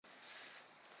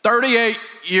38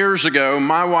 years ago,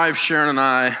 my wife Sharon and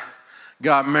I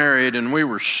got married, and we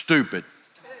were stupid.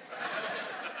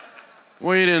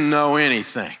 We didn't know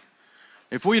anything.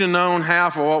 If we'd have known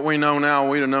half of what we know now,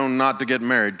 we'd have known not to get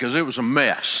married because it was a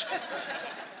mess.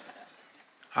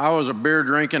 I was a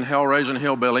beer-drinking, hell-raising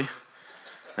hillbilly,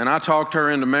 and I talked her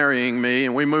into marrying me,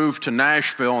 and we moved to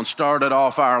Nashville and started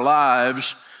off our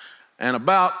lives. And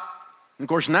of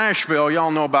course, Nashville,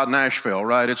 y'all know about Nashville,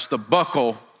 right? It's the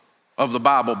buckle of the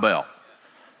Bible Belt.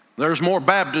 There's more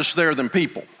Baptists there than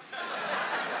people.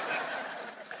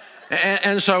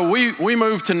 And so we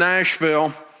moved to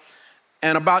Nashville,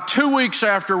 and about 2 weeks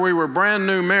after we were brand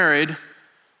new married,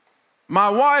 my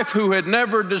wife, who had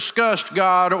never discussed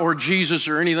God or Jesus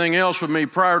or anything else with me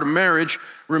prior to marriage,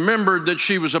 remembered that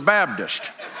she was a Baptist.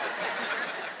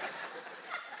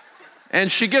 And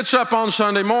she gets up on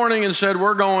Sunday morning and said,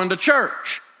 "We're going to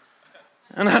church."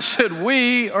 And I said,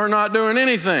 "We are not doing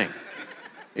anything.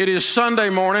 It is Sunday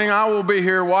morning. I will be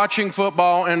here watching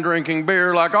football and drinking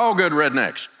beer like all good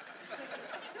rednecks."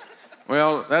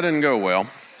 Well, that didn't go well.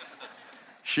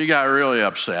 She got really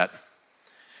upset,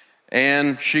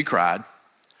 and she cried,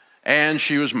 and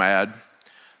she was mad,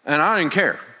 and I didn't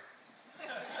care.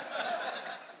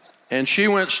 And she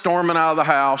went storming out of the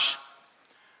house,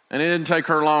 and it didn't take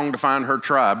her long to find her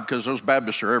tribe because those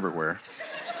Baptists are everywhere.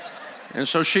 And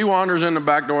so she wanders in the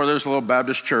back door of this little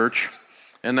Baptist church,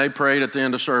 and they prayed at the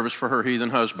end of service for her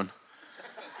heathen husband.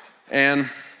 And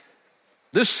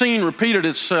this scene repeated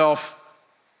itself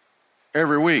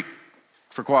every week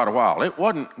for quite a while. It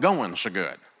wasn't going so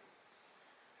good.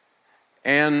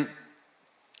 And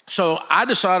so I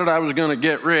decided I was going to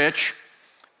get rich,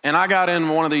 and I got in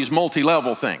one of these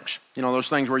multi-level things. You know, those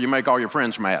things where you make all your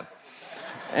friends mad.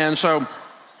 And so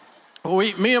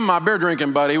me and my beer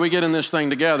drinking buddy, we get in this thing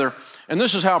together, and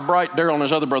this is how bright Daryl and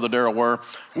his other brother Daryl were.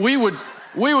 We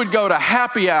would go to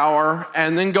happy hour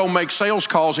and then go make sales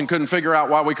calls and couldn't figure out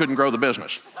why we couldn't grow the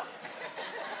business.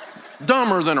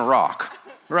 Dumber than a rock,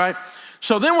 right?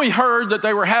 So then we heard that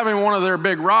they were having one of their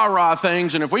big rah-rah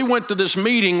things, and if we went to this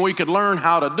meeting, we could learn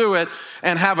how to do it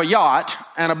and have a yacht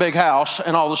and a big house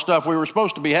and all the stuff we were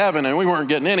supposed to be having, and we weren't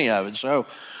getting any of it. So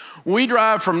we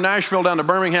drive from Nashville down to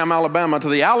Birmingham, Alabama, to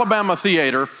the Alabama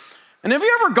Theater. And have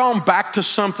you ever gone back to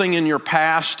something in your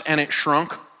past and it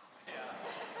shrunk?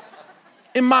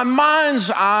 In my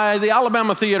mind's eye, the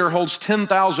Alabama Theater holds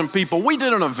 10,000 people. We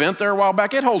did an event there a while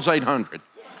back. It holds 800.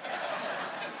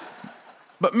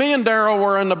 But me and Daryl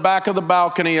were in the back of the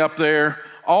balcony up there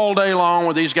all day long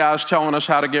with these guys telling us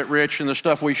how to get rich and the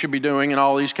stuff we should be doing and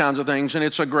all these kinds of things. And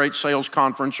it's a great sales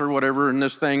conference or whatever in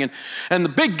this thing. And the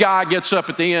big guy gets up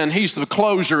at the end. He's the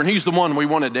closer, and he's the one we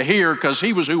wanted to hear because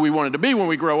he was who we wanted to be when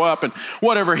we grow up. And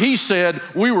whatever he said,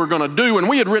 we were going to do. And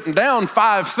we had written down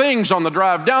 5 things on the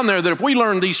drive down there that if we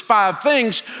learned these 5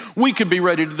 things, we could be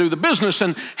ready to do the business.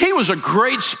 And he was a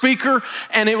great speaker,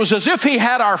 and it was as if he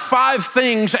had our 5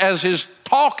 things as his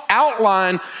talk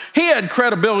outline. He had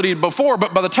credibility before,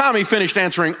 but by the time he finished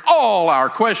answering all our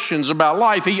questions about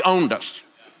life, he owned us.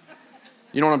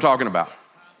 You know what I'm talking about?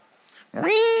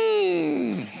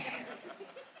 And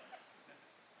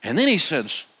then he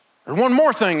says, "There's one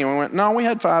more thing." And we went, "No, we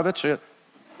had 5, that's it.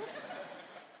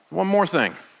 One more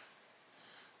thing.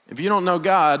 If you don't know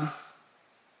God,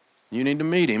 you need to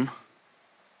meet him.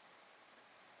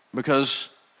 Because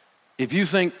if you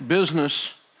think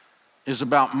business is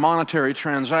about monetary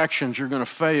transactions, you're going to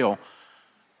fail.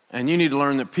 And you need to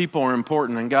learn that people are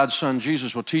important, and God's Son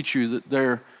Jesus will teach you that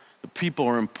the people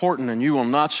are important, and you will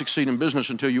not succeed in business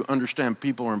until you understand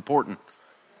people are important."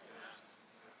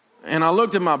 And I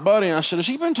looked at my buddy and I said, "Has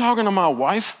he been talking to my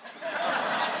wife?"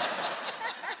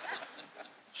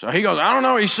 So he goes, "I don't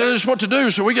know. He says what to do,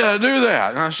 so we got to do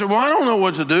that." And I said, "Well, I don't know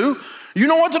what to do." "You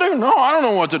know what to do?" "No, I don't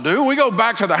know what to do." We go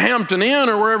back to the Hampton Inn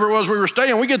or wherever it was we were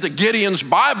staying. We get the Gideon's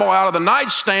Bible out of the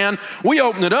nightstand. We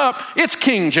open it up. It's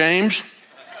King James.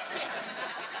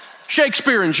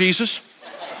 Shakespeare and Jesus.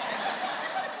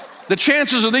 The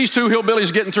chances of these 2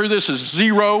 hillbillies getting through this is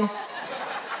 0.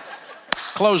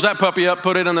 Close that puppy up,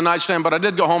 put it in the nightstand. But I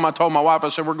did go home. I told my wife, I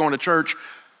said, "We're going to church."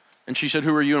 And she said,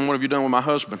 "Who are you and what have you done with my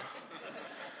husband?"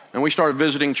 And we started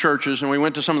visiting churches, and we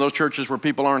went to some of those churches where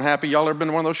people aren't happy. Y'all ever been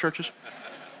to one of those churches?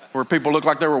 Where people look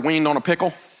like they were weaned on a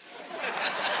pickle?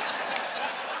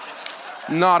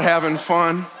 Not having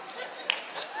fun.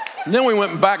 And then we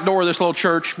went back door of this little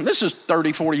church. This is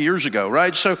 30, 40 years ago,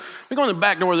 right? So we go in the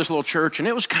back door of this little church, and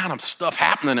it was kind of stuff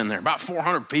happening in there. About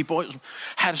 400 people. It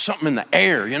had something in the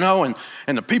air, you know, and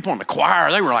the people in the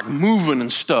choir, they were like moving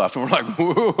and stuff. And we're like,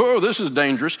 whoa, this is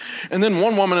dangerous. And then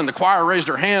one woman in the choir raised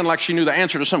her hand like she knew the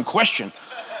answer to some question.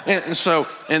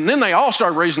 And then they all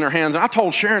started raising their hands. And I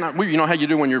told Sharon, you know how you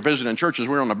do when you're visiting churches,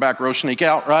 we're on the back row, sneak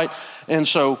out, right? And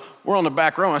so we're on the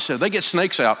back row. And I said, they get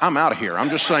snakes out, I'm out of here. I'm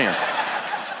just saying.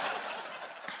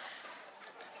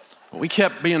 We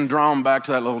kept being drawn back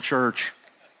to that little church.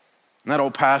 And that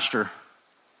old pastor,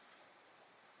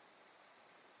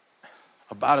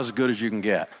 about as good as you can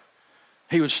get.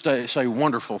 He would say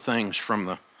wonderful things from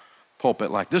the pulpit,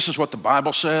 like, this is what the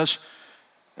Bible says.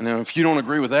 And then if you don't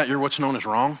agree with that, you're what's known as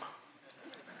wrong.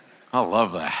 I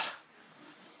love that.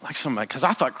 Like somebody, because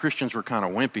I thought Christians were kind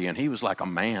of wimpy, and he was like a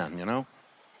man, you know.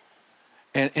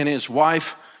 And his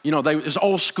wife, you know, his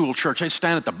old school church, they'd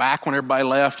stand at the back when everybody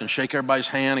left and shake everybody's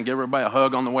hand and give everybody a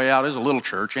hug on the way out. It was a little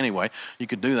church anyway. You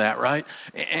could do that, right?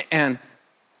 And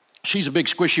she's a big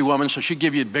squishy woman, so she'd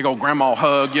give you a big old grandma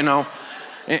hug, you know.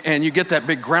 And you get that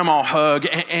big grandma hug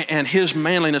and his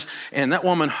manliness. And that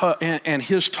woman and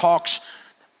his talks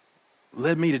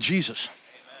led me to Jesus.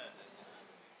 Amen.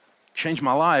 Changed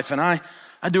my life. And I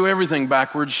do everything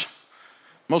backwards.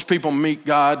 Most people meet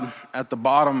God at the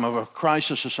bottom of a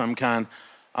crisis of some kind.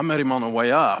 I met him on the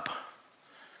way up.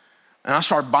 And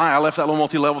I left that little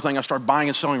multi-level thing. I started buying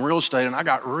and selling real estate, and I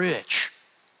got rich.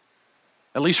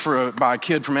 At least by a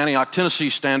kid from Antioch, Tennessee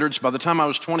standards. By the time I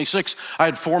was 26, I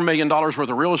had $4 million worth of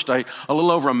real estate, a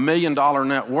little over $1 million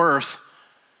net worth.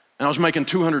 And I was making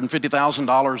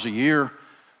 $250,000 a year.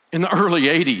 In the early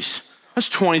 80s, that's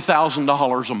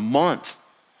 $20,000 a month.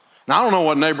 Now, I don't know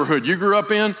what neighborhood you grew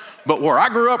up in, but where I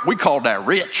grew up, we called that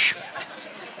rich.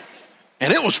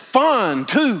 And it was fun,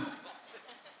 too.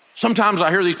 Sometimes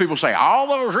I hear these people say, all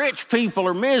those rich people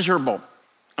are miserable.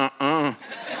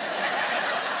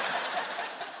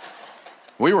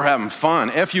 We were having fun,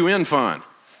 F-U-N fun.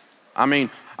 I mean,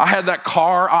 I had that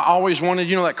car. I always wanted,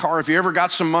 you know that car, if you ever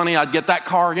got some money, I'd get that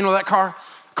car. You know that car?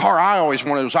 Car I always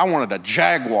wanted was I wanted a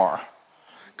Jaguar,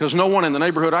 because no one in the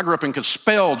neighborhood I grew up in could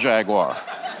spell Jaguar,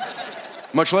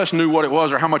 much less knew what it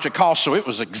was or how much it cost, so it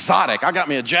was exotic. I got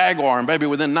me a Jaguar, and baby,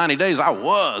 within 90 days, I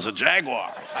was a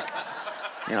Jaguar. It's like,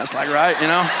 it's like, right,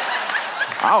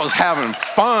 I was having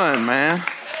fun, man.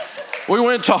 We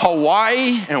went to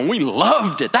Hawaii, and we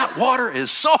loved it. That water is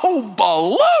so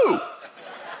blue.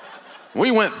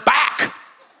 We went back,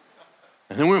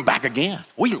 and then we went back again.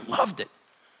 We loved it.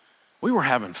 We were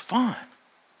having fun.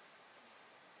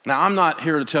 Now, I'm not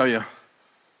here to tell you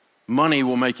money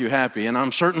will make you happy, and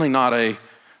I'm certainly not a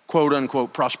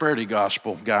quote-unquote prosperity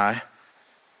gospel guy,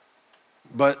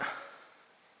 but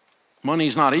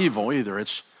money's not evil either.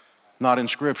 It's not in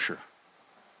Scripture.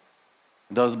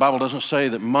 The Bible doesn't say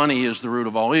that money is the root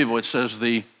of all evil. It says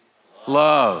the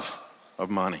love of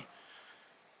money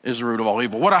is the root of all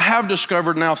evil. What I have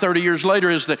discovered now 30 years later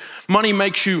is that money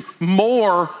makes you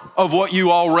more of what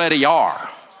you already are.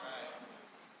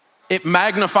 It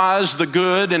magnifies the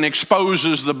good and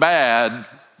exposes the bad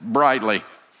brightly.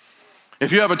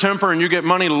 If you have a temper and you get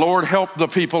money, Lord, help the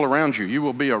people around you. You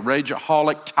will be a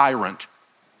rageaholic tyrant.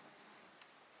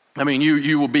 I mean,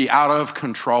 you will be out of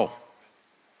control.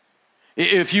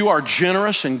 If you are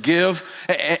generous and give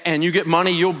and you get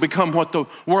money, you'll become what the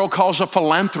world calls a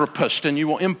philanthropist, and you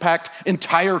will impact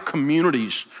entire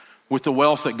communities with the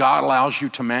wealth that God allows you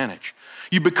to manage.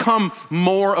 You become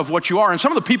more of what you are, and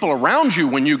some of the people around you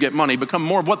when you get money become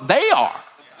more of what they are.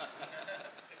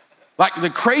 Like the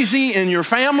crazy in your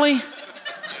family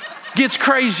gets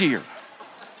crazier.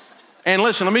 And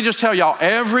listen, let me just tell y'all,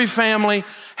 every family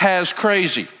has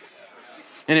crazy.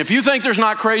 And if you think there's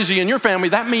not crazy in your family,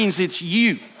 that means it's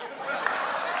you.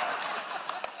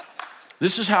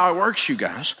 This is how it works, you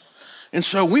guys. And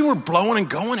so we were blowing and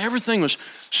going. Everything was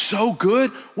so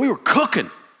good. We were cooking.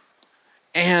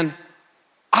 And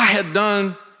I had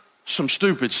done some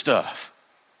stupid stuff.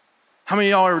 How many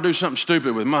of y'all ever do something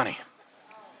stupid with money?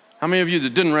 How many of you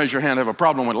that didn't raise your hand have a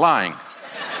problem with lying?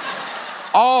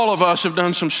 All of us have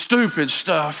done some stupid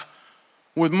stuff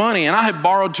with money. And I had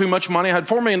borrowed too much money. I had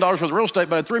 $4 million worth of real estate,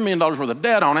 but I had $3 million worth of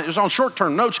debt on it. It was on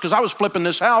short-term notes because I was flipping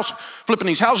these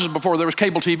houses before there was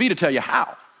cable TV to tell you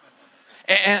how.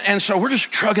 And so we're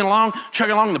just chugging along.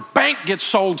 The bank gets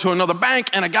sold to another bank,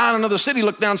 and a guy in another city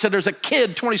looked down and said, there's a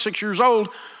kid, 26 years old,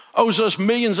 owes us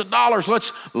millions of dollars.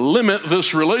 Let's limit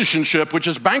this relationship, which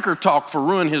is banker talk for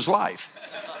ruin his life.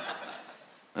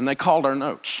 And they called our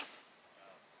notes.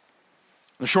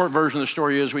 The short version of the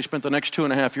story is we spent the next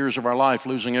 2.5 years of our life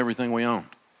losing everything we owned.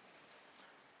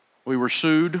 We were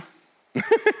sued.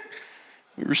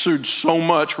 We were sued so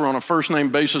much, we're on a first-name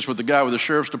basis with the guy with the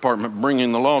sheriff's department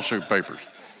bringing the lawsuit papers.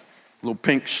 Little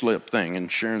pink slip thing,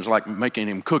 and Sharon's like making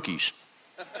him cookies.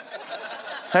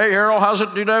 Hey, Harold, how's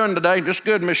it doing today? Just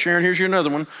good, Miss Sharon. Here's you another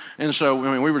one. And so,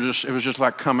 I mean, it was just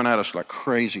like coming at us like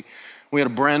crazy. We had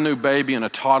a brand new baby and a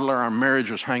toddler. Our marriage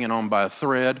was hanging on by a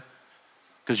thread.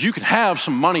 Because you can have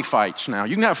some money fights now.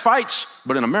 You can have fights,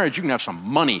 but in a marriage, you can have some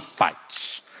money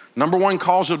fights. Number one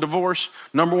cause of divorce,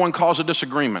 number one cause of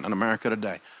disagreement in America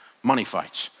today, money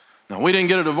fights. Now, we didn't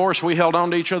get a divorce. We held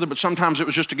on to each other, but sometimes it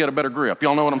was just to get a better grip.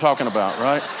 Y'all know what I'm talking about,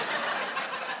 right?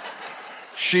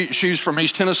 She's from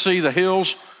East Tennessee, the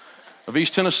hills of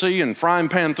East Tennessee, and frying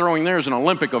pan throwing there is an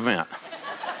Olympic event.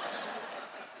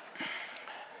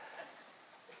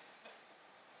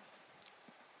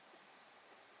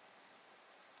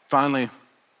 Finally,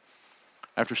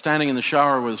 after standing in the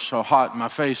shower, it was so hot in my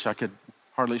face I could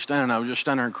hardly stand. I would just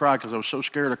stand there and cry because I was so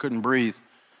scared I couldn't breathe.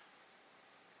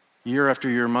 Year after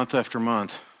year, month after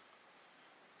month.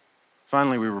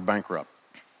 Finally, we were bankrupt.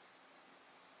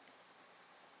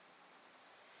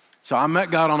 So I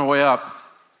met God on the way up,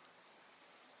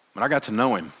 but I got to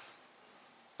know him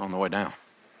on the way down.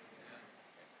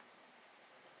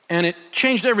 And it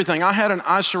changed everything. I had an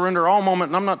I surrender all moment,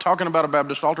 and I'm not talking about a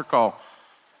Baptist altar call.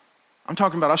 I'm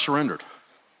talking about I surrendered.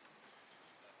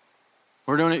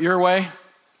 We're doing it your way,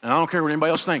 and I don't care what anybody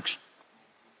else thinks.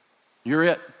 You're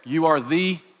it. You are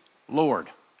the Lord.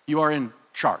 You are in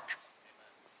charge.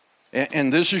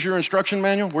 And this is your instruction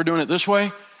manual. We're doing it this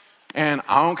way, and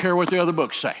I don't care what the other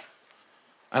books say.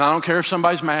 And I don't care if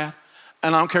somebody's mad,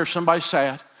 and I don't care if somebody's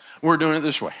sad. We're doing it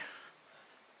this way,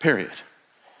 period.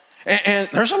 And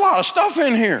there's a lot of stuff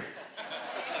in here.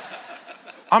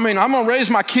 I mean, I'm going to raise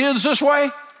my kids this way.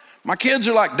 My kids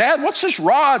are like, Dad, what's this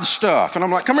rod stuff? And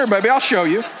I'm like, come here, baby, I'll show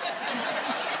you.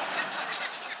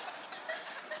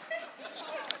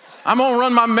 I'm going to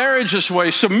run my marriage this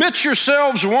way. Submit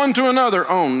yourselves one to another.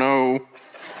 Oh, no.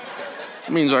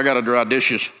 It means I got to dry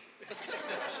dishes.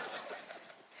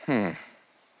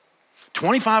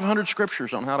 2,500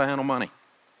 scriptures on how to handle money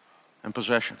and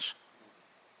possessions.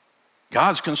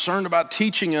 God's concerned about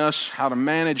teaching us how to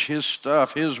manage his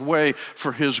stuff, his way,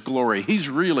 for his glory. He's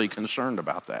really concerned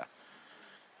about that.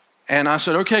 And I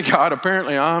said, okay, God,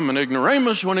 apparently I'm an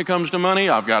ignoramus when it comes to money.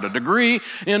 I've got a degree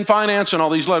in finance and all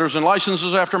these letters and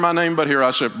licenses after my name, but here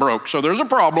I sit broke. So there's a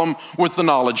problem with the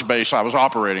knowledge base I was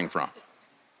operating from.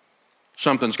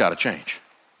 Something's got to change.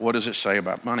 What does it say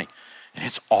about money? And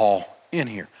it's all in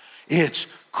here. It's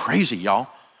crazy, y'all.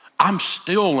 I'm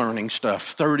still learning stuff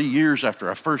 30 years after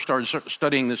I first started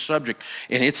studying this subject.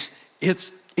 And it's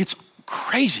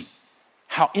crazy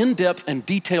how in-depth and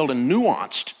detailed and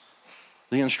nuanced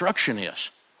the instruction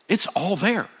is. It's all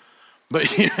there.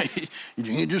 But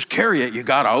you just carry it. You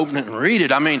got to open it and read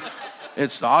it. I mean,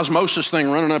 it's the osmosis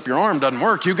thing running up your arm doesn't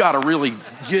work. You got to really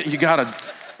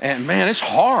and man, it's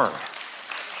hard.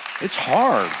 It's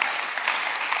hard.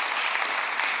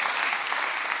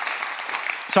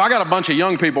 So I got a bunch of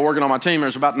young people working on my team.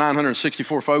 There's about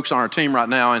 964 folks on our team right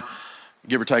now, and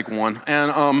give or take one.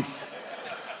 And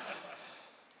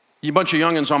a bunch of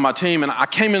youngins on my team, and I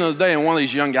came in the day, and one of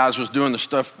these young guys was doing the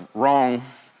stuff wrong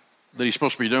that he's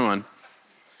supposed to be doing.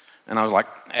 And I was like,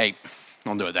 hey,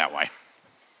 don't do it that way.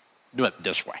 Do it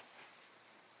this way.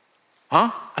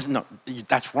 Huh? I said, no,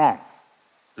 that's wrong.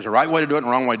 There's a right way to do it and a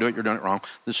wrong way to do it. You're doing it wrong.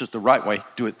 This is the right way.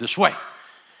 Do it this way.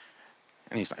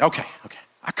 And he's like, okay.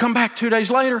 I come back 2 days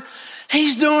later.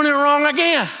 He's doing it wrong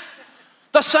again.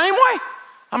 The same way.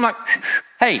 I'm like,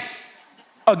 hey,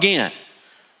 again,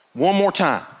 one more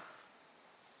time.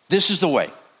 This is the way.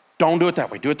 Don't do it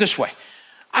that way. Do it this way.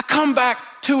 I come back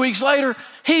 2 weeks later.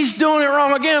 He's doing it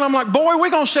wrong again. I'm like, boy, we're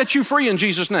going to set you free in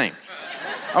Jesus' name.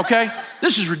 Okay?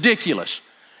 This is ridiculous.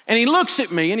 And he looks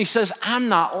at me and he says, I'm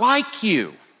not like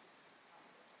you.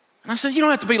 And I said, you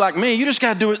don't have to be like me. You just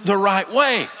got to do it the right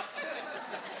way.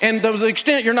 And to the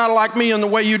extent you're not like me in the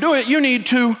way you do it, you need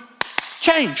to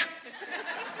change.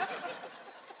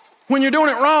 When you're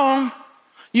doing it wrong,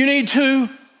 you need to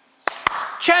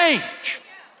change.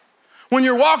 When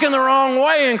you're walking the wrong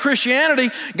way in Christianity,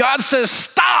 God says,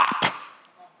 stop.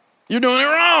 You're doing it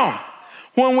wrong.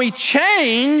 When we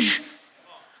change,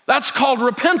 that's called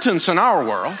repentance in our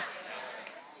world.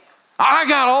 I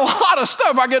got a lot of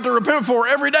stuff I get to repent for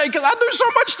every day because I do so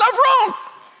much stuff wrong.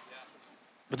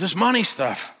 But this money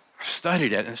stuff, I've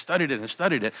studied it and studied it and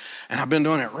studied it, and I've been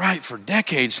doing it right for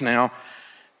decades now,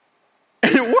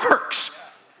 and it works.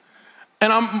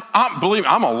 And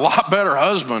I'm a lot better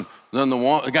husband than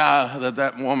the guy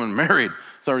that woman married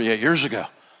 38 years ago.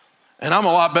 And I'm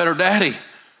a lot better daddy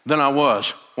than I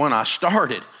was when I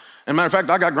started. And matter of fact,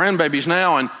 I got grandbabies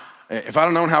now, and if I'd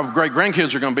have known how great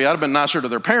grandkids are going to be, I'd have been nicer to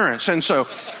their parents. And so,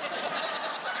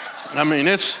 I mean,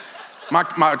 it's...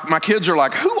 My kids are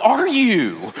like, who are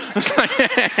you?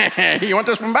 You want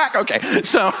this one back? Okay.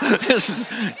 So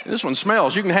this one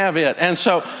smells. You can have it. And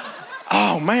so,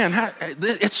 oh man,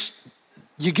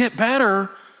 You get better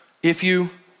if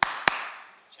you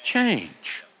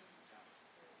change.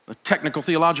 The technical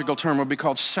theological term would be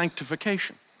called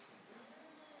sanctification.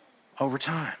 Over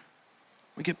time,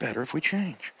 we get better if we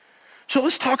change. So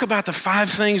let's talk about the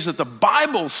 5 things that the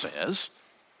Bible says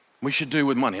we should do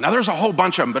with money. Now, there's a whole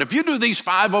bunch of them, but if you do these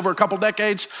 5 over a couple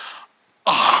decades,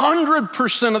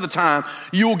 100% of the time,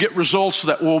 you will get results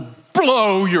that will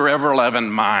blow your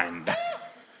ever-loving mind.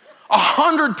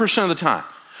 100% of the time.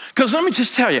 Because let me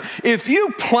just tell you, if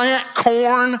you plant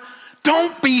corn,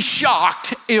 don't be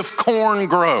shocked if corn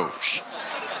grows.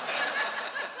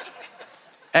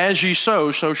 As ye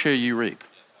sow, so shall ye reap.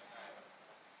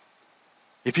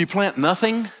 If you plant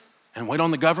nothing and wait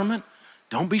on the government,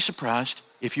 don't be surprised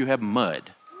if you have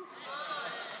mud.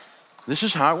 This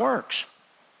is how it works.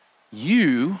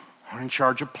 You are in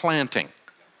charge of planting.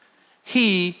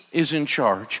 He is in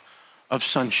charge of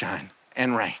sunshine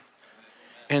and rain.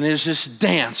 And there's this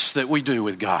dance that we do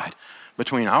with God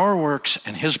between our works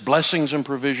and his blessings and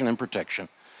provision and protection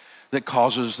that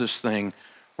causes this thing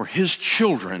where his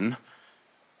children,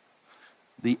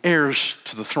 the heirs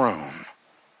to the throne,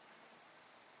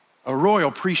 a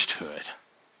royal priesthood,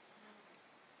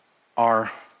 are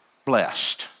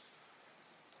blessed.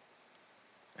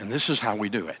 And this is how we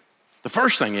do it. The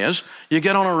first thing is you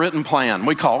get on a written plan.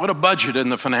 We call it a budget in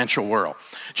the financial world.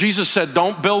 Jesus said,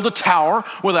 don't build a tower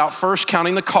without first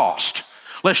counting the cost,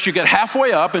 lest you get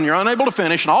halfway up and you're unable to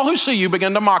finish, and all who see you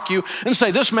begin to mock you and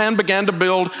say, this man began to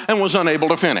build and was unable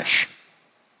to finish.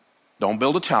 Don't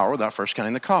build a tower without first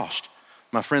counting the cost.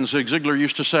 My friend Zig Ziglar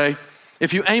used to say,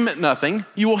 if you aim at nothing,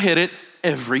 you will hit it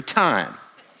every time.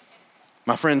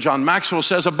 My friend John Maxwell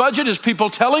says, a budget is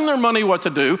people telling their money what to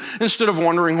do instead of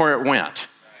wondering where it went.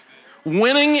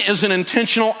 Winning is an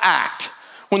intentional act.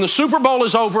 When the Super Bowl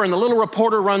is over and the little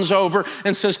reporter runs over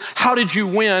and says, how did you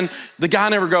win? The guy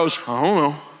never goes, I don't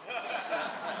know.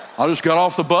 I just got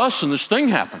off the bus and this thing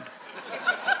happened.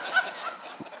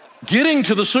 Getting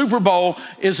to the Super Bowl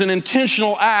is an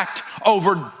intentional act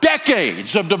over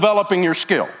decades of developing your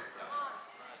skill.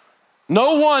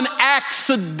 No one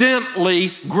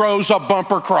accidentally grows a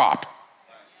bumper crop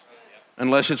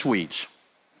unless it's weeds.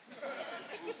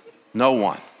 No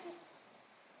one.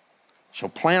 So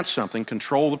plant something,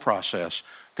 control the process,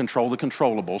 control the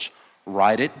controllables,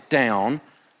 write it down.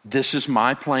 This is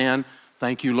my plan.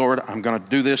 Thank you, Lord. I'm going to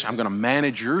do this. I'm going to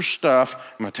manage your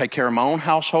stuff. I'm going to take care of my own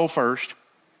household first.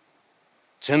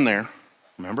 It's in there,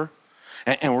 remember?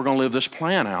 And we're going to live this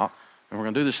plan out, and we're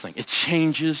going to do this thing. It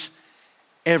changes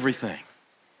everything.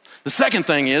 The second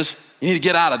thing is you need to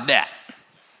get out of debt.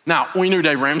 Now, we knew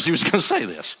Dave Ramsey was going to say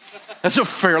this. That's a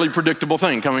fairly predictable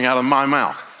thing coming out of my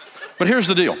mouth. But here's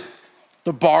the deal.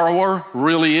 The borrower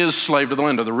really is slave to the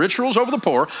lender. The rich rules over the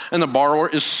poor, and the borrower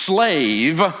is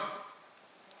slave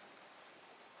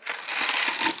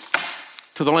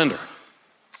to the lender.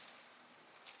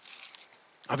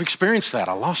 I've experienced that.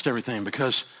 I lost everything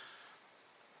because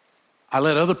I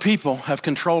let other people have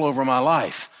control over my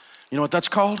life. You know what that's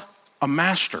called? A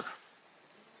master.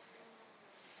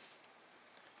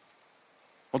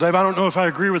 Well, Dave, I don't know if I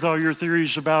agree with all your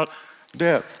theories about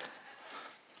debt.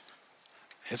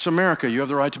 It's America. You have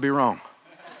the right to be wrong.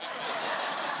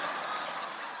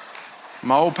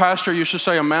 My old pastor used to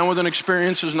say, a man with an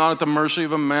experience is not at the mercy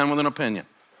of a man with an opinion.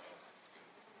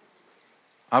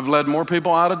 I've led more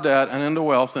people out of debt and into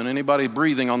wealth than anybody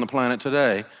breathing on the planet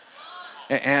today.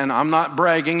 And I'm not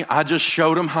bragging. I just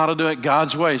showed them how to do it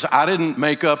God's ways. I didn't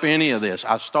make up any of this.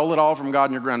 I stole it all from God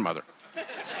and your grandmother.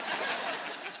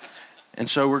 And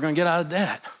so we're going to get out of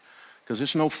debt because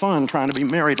it's no fun trying to be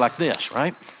married like this,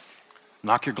 right?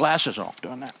 Knock your glasses off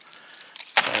doing that.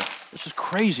 So this is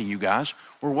crazy, you guys.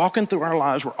 We're walking through our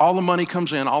lives where all the money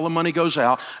comes in, all the money goes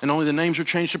out, and only the names are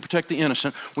changed to protect the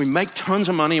innocent. We make tons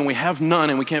of money and we have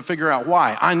none and we can't figure out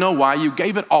why. I know why. You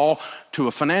gave it all to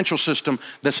a financial system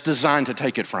that's designed to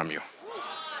take it from you.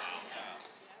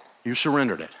 You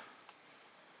surrendered it.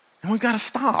 And we've got to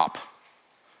stop.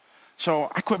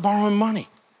 So I quit borrowing money.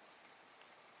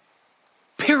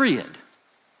 Period.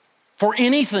 For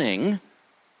anything,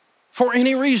 for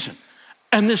any reason.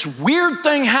 And this weird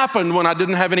thing happened when I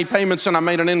didn't have any payments and I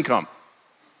made an income.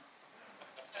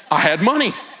 I had money.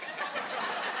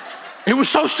 It was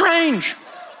so strange.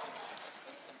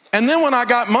 And then when I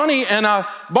got money and I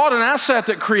bought an asset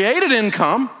that created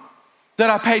income that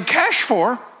I paid cash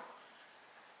for,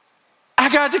 I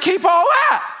got to keep all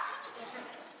that.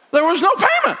 There was no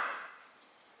payment.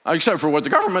 Except for what the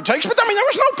government takes, but I mean, there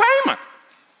was no payment.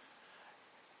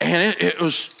 And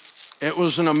it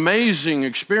was an amazing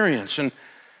experience. And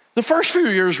the first few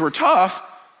years were tough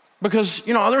because,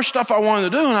 there's stuff I wanted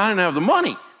to do and I didn't have the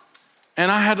money.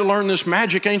 And I had to learn this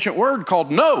magic ancient word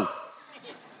called no.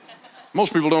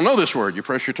 Most people don't know this word. You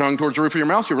press your tongue towards the roof of your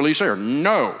mouth, you release air.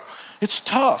 No. It's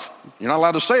tough. You're not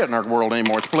allowed to say it in our world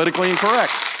anymore. It's politically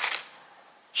incorrect.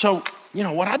 So,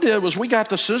 what I did was we got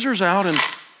the scissors out and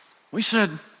we said,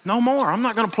 no more. I'm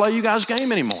not going to play you guys'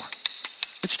 game anymore.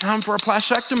 It's time for a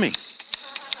plastectomy.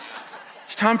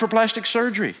 It's time for plastic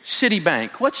surgery.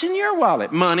 Citibank, what's in your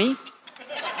wallet? Money.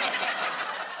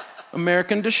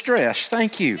 American Distress,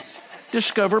 thank you.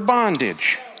 Discover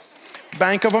Bondage.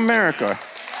 Bank of America.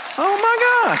 Oh my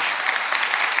gosh.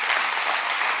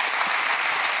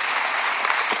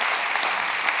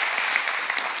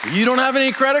 You don't have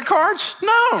any credit cards?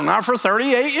 No, not for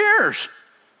 38 years.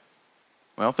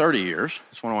 Well, 30 years.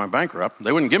 That's when I went bankrupt.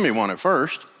 They wouldn't give me one at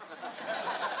first.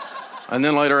 And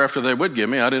then later after they would give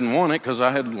me, I didn't want it because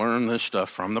I had learned this stuff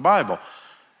from the Bible.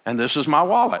 And this is my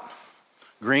wallet.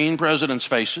 Green president's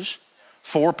faces,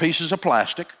 4 pieces of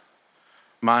plastic,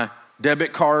 my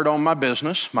debit card on my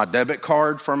business, my debit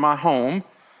card for my home,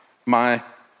 my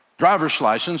driver's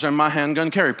license, and my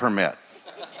handgun carry permit.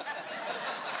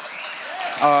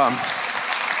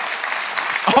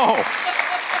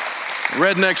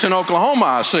 Rednecks in Oklahoma,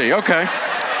 I see. Okay.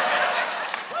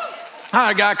 I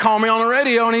had a guy call me on the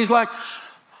radio, and he's like,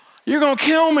 you're going to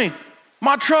kill me.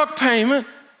 My truck payment.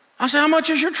 I said, how much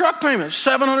is your truck payment?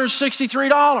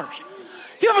 $763.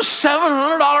 You have a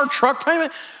 $700 truck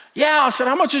payment? Yeah. I said,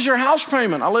 how much is your house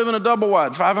payment? I live in a double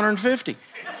wide, $550.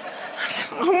 I said,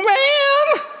 oh,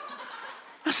 man.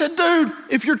 I said, dude,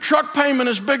 if your truck payment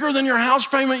is bigger than your house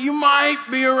payment, you might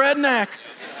be a redneck.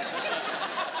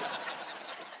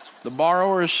 The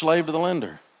borrower is slave to the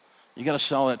lender. You got to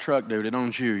sell that truck, dude. It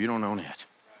owns you. You don't own it.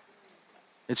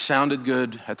 It sounded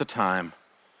good at the time.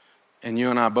 And you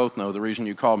and I both know the reason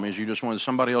you called me is you just wanted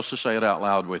somebody else to say it out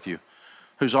loud with you,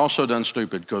 who's also done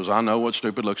stupid, because I know what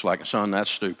stupid looks like. Son, that's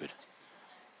stupid.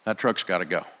 That truck's got to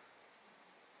go.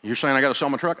 You're saying I got to sell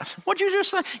my truck? I said, what'd you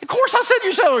just say? Of course I said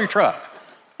you sell your truck.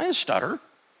 I didn't stutter.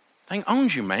 Thing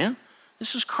owns you, man.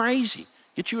 This is crazy.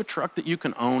 Get you a truck that you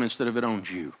can own instead of it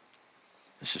owns you.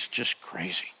 This is just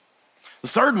crazy. The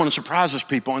third one surprises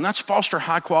people, and that's foster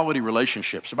high-quality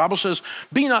relationships. The Bible says,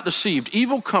 be not deceived.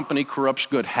 Evil company corrupts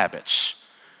good habits.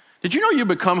 Did you know you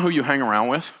become who you hang around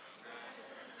with?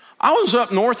 I was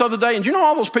up north the other day, and do you know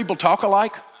all those people talk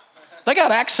alike? They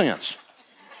got accents.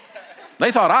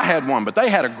 They thought I had one, but they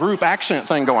had a group accent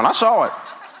thing going. I saw it.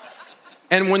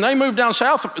 And when they moved down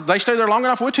south, they stay there long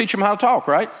enough, we'll teach them how to talk,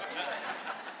 right?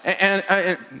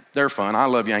 And they're fun. I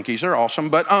love Yankees. They're awesome.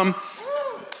 But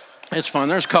it's fun.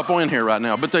 There's a couple in here right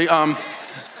now. But we can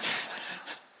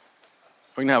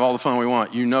have all the fun we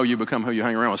want. You become who you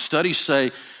hang around with. Studies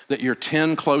say that your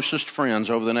 10 closest friends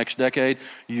over the next decade,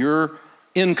 your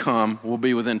income will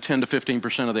be within 10 to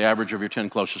 15% of the average of your 10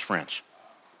 closest friends.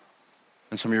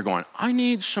 And some of you are going, I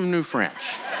need some new friends.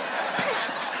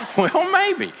 Well,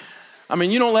 maybe. I mean,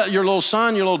 you don't let your little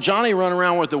son, your little Johnny, run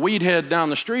around with the weed head down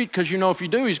the street because you know if you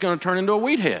do, he's going to turn into a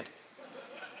weed head.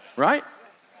 Right?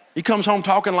 He comes home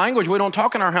talking language we don't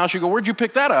talk in our house. You go, where'd you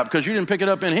pick that up? Because you didn't pick it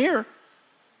up in here.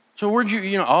 So where'd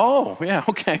oh, yeah,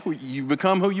 okay. You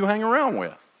become who you hang around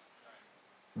with.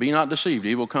 Be not deceived.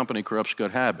 Evil company corrupts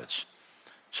good habits.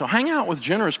 So hang out with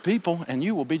generous people and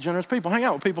you will be generous people. Hang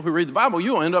out with people who read the Bible.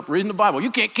 You'll end up reading the Bible.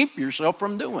 You can't keep yourself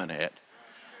from doing it.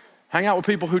 Hang out with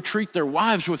people who treat their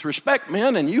wives with respect,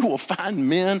 men, and you will find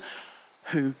men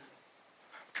who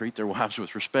treat their wives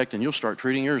with respect, and you'll start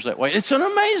treating yours that way. It's an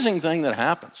amazing thing that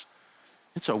happens.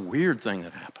 It's a weird thing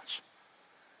that happens.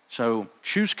 So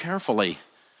choose carefully.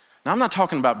 Now, I'm not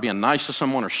talking about being nice to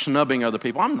someone or snubbing other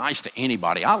people. I'm nice to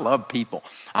anybody. I love people.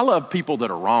 I love people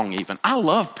that are wrong even. I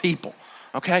love people,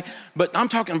 okay? But I'm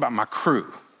talking about my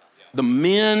crew, the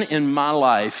men in my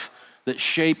life that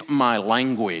shape my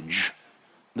language,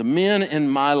 the men in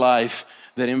my life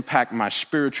that impact my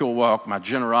spiritual walk, my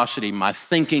generosity, my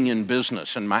thinking in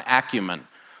business, and my acumen.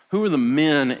 Who are the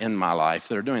men in my life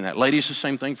that are doing that? Ladies, the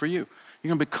same thing for you. You're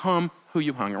going to become who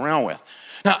you hung around with.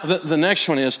 Now, the next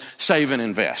one is save and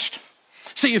invest.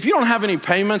 See, if you don't have any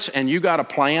payments and you got a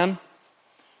plan,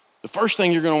 the first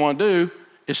thing you're going to want to do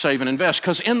is save and invest,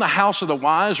 because in the house of the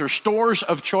wise are stores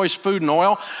of choice food and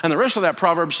oil. And the rest of that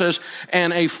proverb says,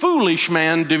 and a foolish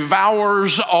man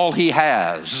devours all he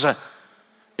has.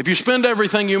 If you spend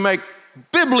everything you make,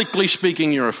 biblically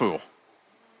speaking, you're a fool.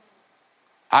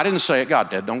 I didn't say it,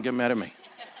 God did. Don't get mad at me.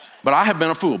 But I have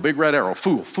been a fool, big red arrow,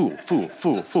 fool.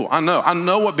 I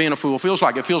know what being a fool feels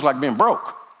like. It feels like being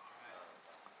broke.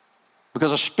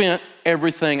 Because I spent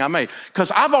everything I made.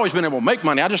 Because I've always been able to make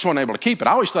money, I just wasn't able to keep it.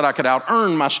 I always thought I could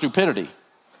out-earn my stupidity.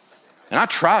 And I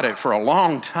tried it for a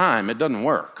long time. It doesn't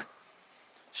work.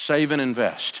 Save and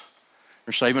invest.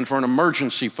 You're saving for an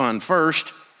emergency fund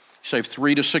first. Save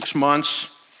 3 to 6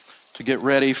 months to get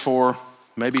ready for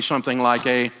maybe something like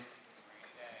a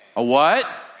what?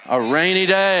 A rainy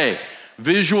day.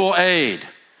 Visual aid.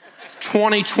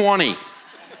 2020.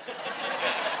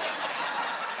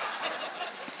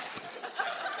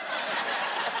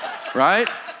 Right?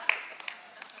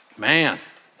 Man.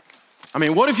 I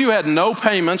mean, what if you had no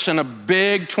payments and a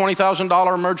big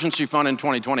 $20,000 emergency fund in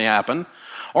 2020 happened?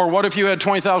 Or what if you had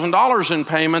 $20,000 in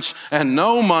payments and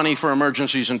no money for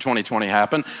emergencies in 2020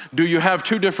 happened? Do you have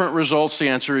two different results? The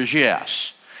answer is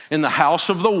yes. In the house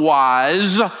of the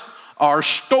wise are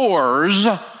stores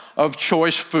of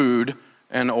choice food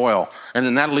and oil. And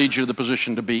then that leads you to the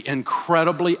position to be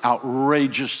incredibly,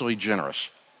 outrageously generous.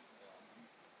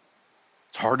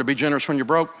 It's hard to be generous when you're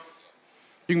broke.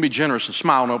 You can be generous and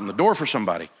smile and open the door for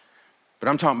somebody. But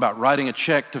I'm talking about writing a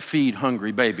check to feed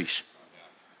hungry babies.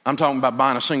 I'm talking about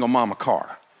buying a single mom a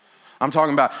car. I'm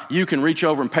talking about you can reach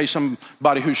over and pay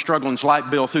somebody who's struggling's light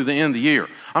bill through the end of the year.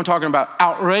 I'm talking about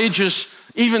outrageous,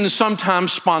 even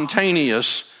sometimes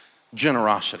spontaneous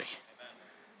generosity.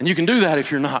 And you can do that if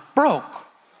you're not broke.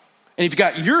 And if you've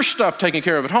got your stuff taken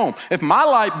care of at home, if my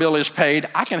light bill is paid,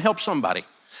 I can help somebody.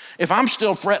 If I'm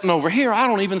still fretting over here, I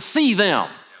don't even see them.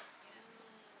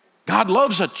 God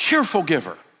loves a cheerful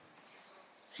giver.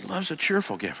 He loves a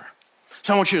cheerful giver.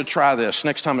 So I want you to try this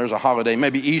next time there's a holiday,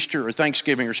 maybe Easter or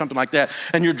Thanksgiving or something like that,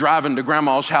 and you're driving to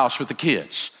grandma's house with the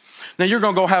kids. Now you're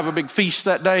gonna go have a big feast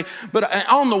that day, but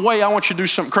on the way I want you to do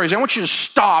something crazy. I want you to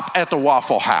stop at the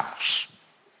Waffle House.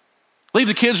 Leave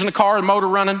the kids in the car and motor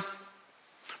running.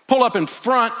 Pull up in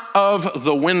front of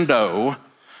the window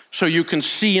so you can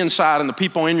see inside and the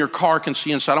people in your car can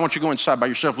see inside. I want you to go inside by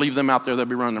yourself, leave them out there, they'll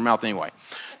be running their mouth anyway.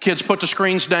 Kids, put the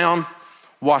screens down,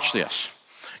 watch this.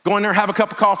 Go in there, have a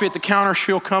cup of coffee at the counter.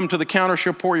 She'll come to the counter,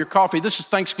 she'll pour your coffee. This is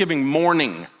Thanksgiving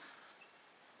morning.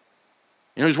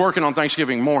 You know who's working on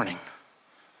Thanksgiving morning?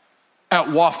 At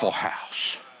Waffle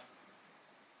House.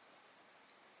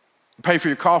 You pay for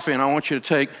your coffee, and I want you to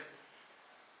take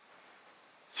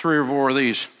 3 or 4 of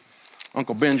these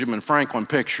Uncle Benjamin Franklin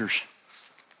pictures,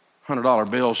 $100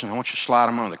 bills, and I want you to slide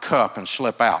them on the cup and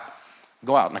slip out.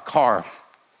 Go out in the car,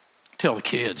 tell the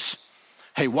kids,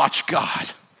 hey, watch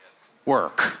God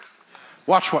work.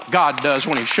 Watch what God does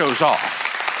when he shows off.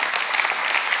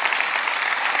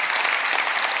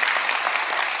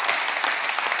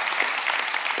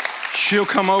 She'll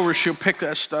come over, she'll pick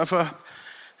that stuff up,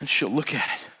 and she'll look at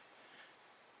it.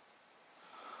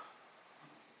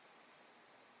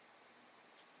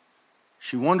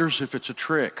 She wonders if it's a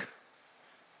trick.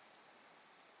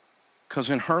 Because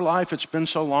in her life, it's been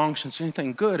so long since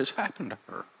anything good has happened to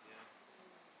her.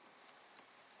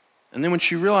 And then when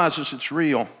she realizes it's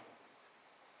real,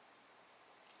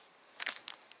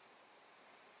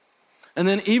 and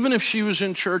then even if she was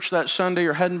in church that Sunday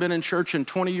or hadn't been in church in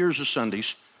 20 years of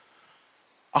Sundays,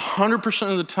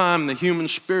 100% of the time the human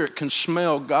spirit can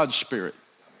smell God's spirit.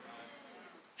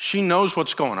 She knows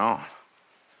what's going on.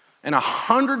 And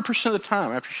 100% of the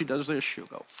time after she does this, she'll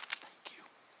go, thank you.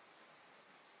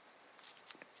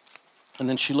 And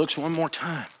then she looks one more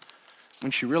time.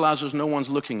 When she realizes no one's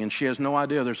looking and she has no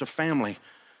idea there's a family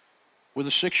with a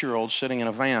 6-year-old sitting in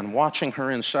a van watching her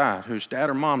inside whose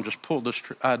dad or mom just pulled this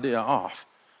idea off.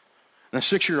 And the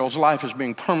 6-year-old's life is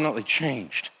being permanently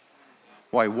changed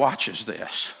while he watches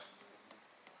this.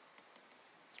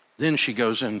 Then she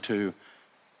goes into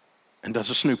and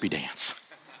does a Snoopy dance.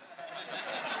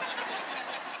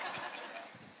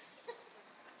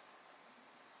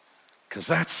 Because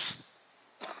that's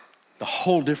the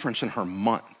whole difference in her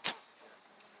month.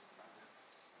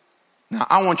 Now,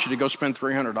 I want you to go spend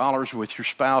 $300 with your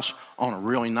spouse on a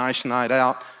really nice night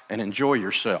out and enjoy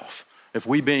yourself. If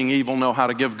we, being evil, know how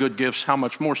to give good gifts, how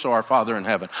much more so our Father in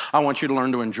heaven? I want you to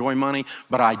learn to enjoy money,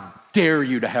 but I dare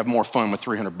you to have more fun with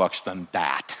 $300 than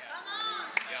that.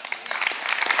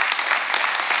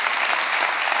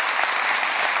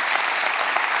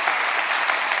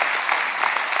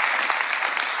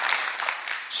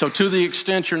 So to the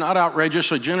extent you're not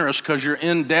outrageously generous because you're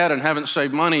in debt and haven't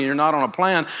saved money, and you're not on a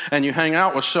plan, and you hang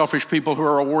out with selfish people who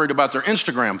are worried about their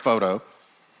Instagram photo,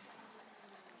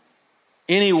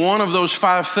 any one of those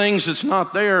 5 things that's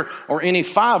not there, or any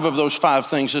 5 of those 5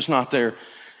 things that's not there,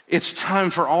 it's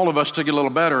time for all of us to get a little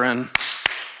better and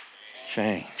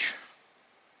change.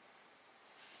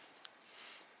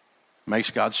 Makes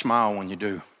God smile when you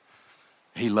do.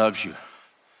 He loves you.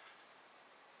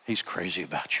 He's crazy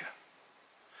about you.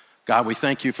 God, we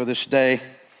thank you for this day.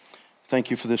 Thank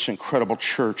you for this incredible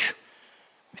church.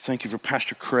 We thank you for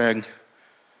Pastor Craig.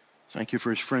 Thank you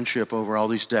for his friendship over all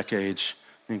these decades,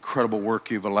 the incredible work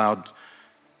you've allowed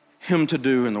him to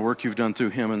do and the work you've done through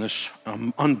him and this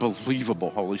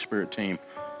unbelievable Holy Spirit team.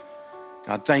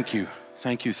 God, thank you.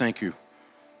 Thank you, thank you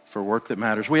for work that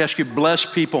matters. We ask you, bless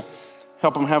people,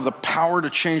 help them have the power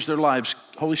to change their lives.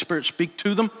 Holy Spirit, speak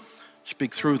to them,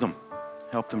 speak through them,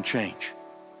 help them change.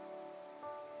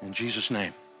 In Jesus'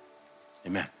 name,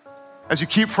 amen. As you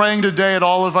keep praying today at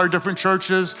all of our different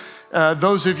churches,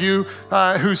 those of you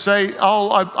who say,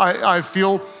 I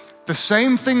feel the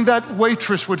same thing that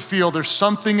waitress would feel. There's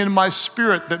something in my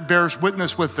spirit that bears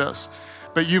witness with this.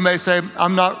 But you may say,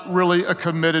 I'm not really a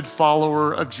committed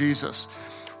follower of Jesus.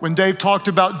 When Dave talked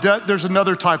about debt, there's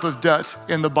another type of debt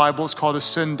in the Bible. It's called a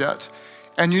sin debt.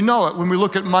 And you know it. When we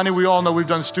look at money, we all know we've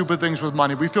done stupid things with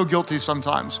money. We feel guilty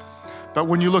sometimes. But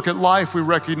when you look at life, we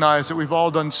recognize that we've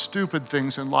all done stupid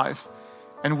things in life.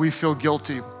 And we feel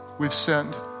guilty. We've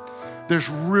sinned. There's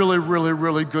really, really,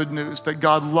 really good news that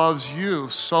God loves you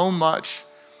so much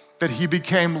that he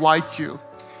became like you.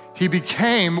 He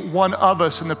became one of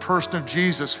us in the person of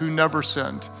Jesus who never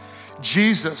sinned.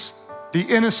 Jesus, the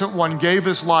innocent one, gave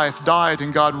his life, died,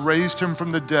 and God raised him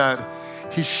from the dead.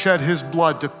 He shed his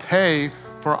blood to pay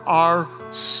for our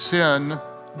sin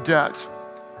debt.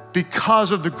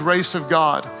 Because of the grace of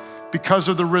God, because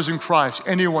of the risen Christ,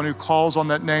 anyone who calls on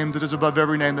that name that is above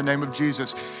every name, the name of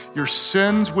Jesus, your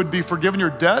sins would be forgiven, your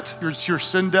debt, your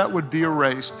sin debt would be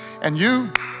erased, and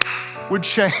you would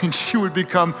change. You would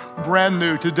become brand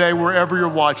new today, wherever you're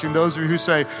watching. Those of you who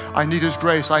say, I need his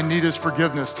grace, I need his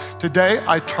forgiveness. Today,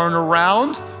 I turn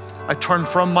around, I turn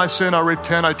from my sin, I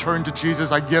repent, I turn to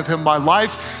Jesus, I give him my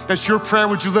life. That's your prayer.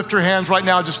 Would you lift your hands right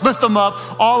now? Just lift them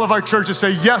up. All of our churches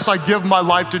say, yes, I give my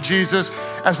life to Jesus.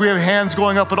 As we have hands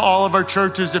going up in all of our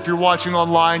churches, if you're watching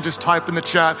online, just type in the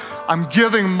chat, I'm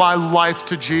giving my life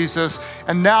to Jesus.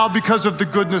 And now, because of the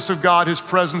goodness of God, his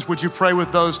presence, would you pray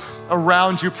with those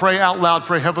around you? Pray out loud.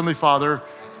 Pray, Heavenly Father,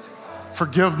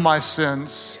 forgive my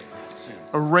sins,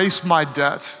 erase my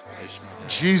debt.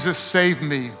 Jesus, save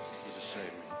me.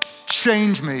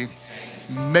 Change me,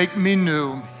 make me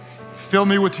new, fill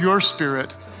me with your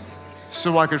spirit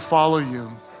so I could follow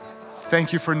you.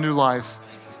 Thank you for new life.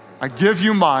 I give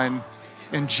you mine.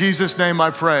 In Jesus' name I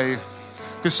pray.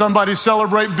 Could somebody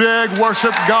celebrate big,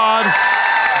 worship God?